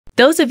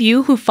Those of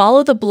you who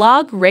follow the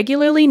blog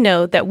regularly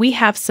know that we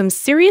have some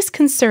serious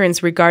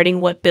concerns regarding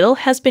what Bill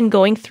has been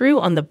going through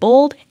on The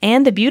Bold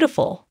and the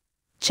Beautiful.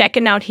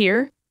 Checking out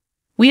here?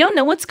 We don't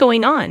know what's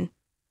going on.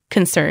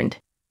 Concerned.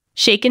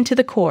 Shaken to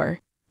the core.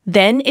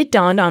 Then it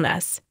dawned on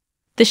us.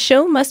 The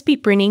show must be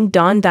bringing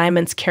Don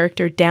Diamond's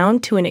character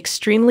down to an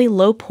extremely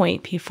low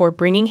point before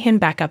bringing him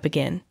back up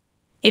again.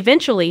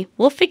 Eventually,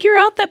 we'll figure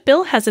out that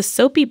Bill has a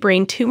soapy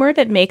brain tumor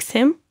that makes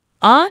him,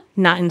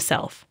 not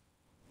himself.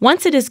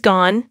 Once it is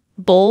gone,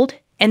 Bold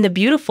and the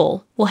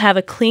Beautiful will have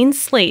a clean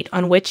slate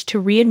on which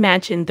to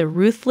reimagine the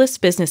ruthless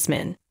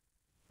businessman.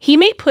 He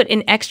may put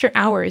in extra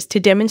hours to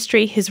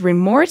demonstrate his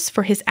remorse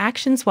for his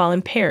actions while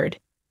impaired,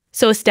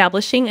 so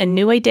establishing a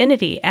new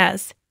identity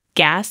as,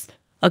 gasp,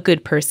 a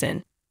good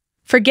person.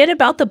 Forget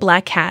about the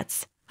black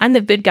hats, I'm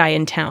the good guy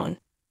in town.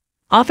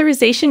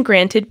 Authorization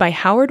granted by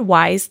Howard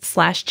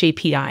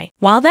Wise/JPI.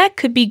 While that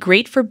could be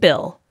great for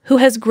Bill, who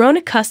has grown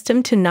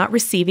accustomed to not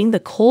receiving the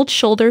cold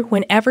shoulder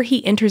whenever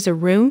he enters a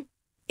room,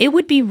 it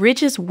would be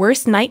Ridge's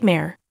worst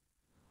nightmare.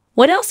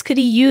 What else could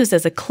he use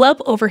as a club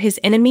over his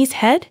enemy's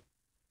head?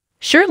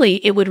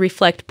 Surely it would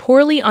reflect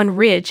poorly on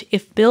Ridge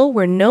if Bill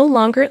were no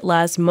longer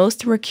La's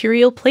most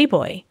mercurial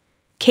playboy.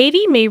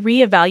 Katie may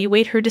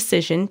reevaluate her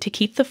decision to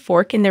keep the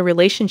fork in their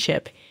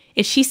relationship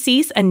if she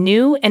sees a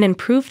new and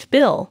improved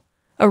Bill,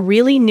 a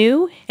really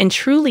new and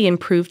truly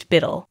improved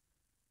Biddle.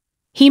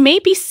 He may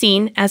be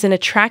seen as an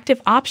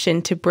attractive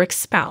option to Brooke's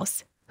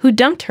spouse, who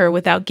dumped her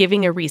without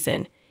giving a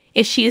reason,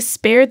 if she is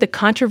spared the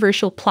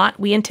controversial plot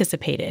we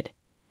anticipated.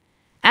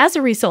 As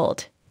a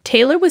result,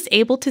 Taylor was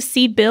able to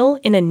see Bill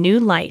in a new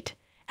light,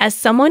 as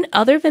someone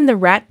other than the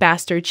rat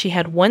bastard she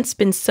had once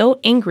been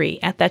so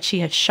angry at that she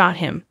had shot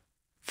him.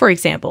 For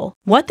example,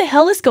 what the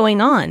hell is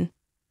going on?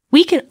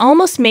 We can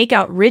almost make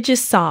out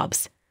Ridge's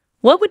sobs.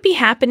 What would be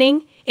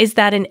happening is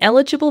that an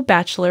eligible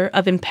bachelor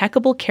of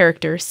impeccable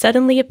character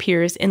suddenly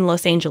appears in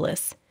Los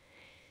Angeles.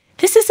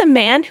 This is a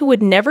man who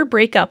would never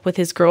break up with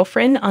his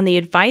girlfriend on the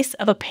advice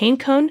of a pain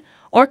cone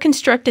or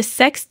construct a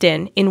sex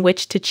den in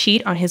which to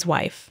cheat on his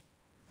wife.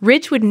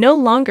 Ridge would no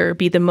longer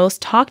be the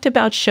most talked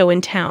about show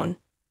in town.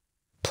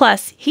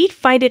 Plus, he'd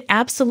find it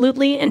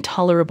absolutely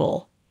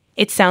intolerable.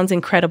 It sounds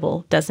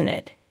incredible, doesn't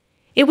it?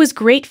 It was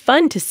great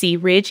fun to see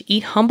Ridge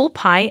eat humble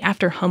pie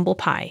after humble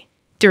pie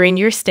during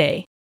your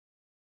stay.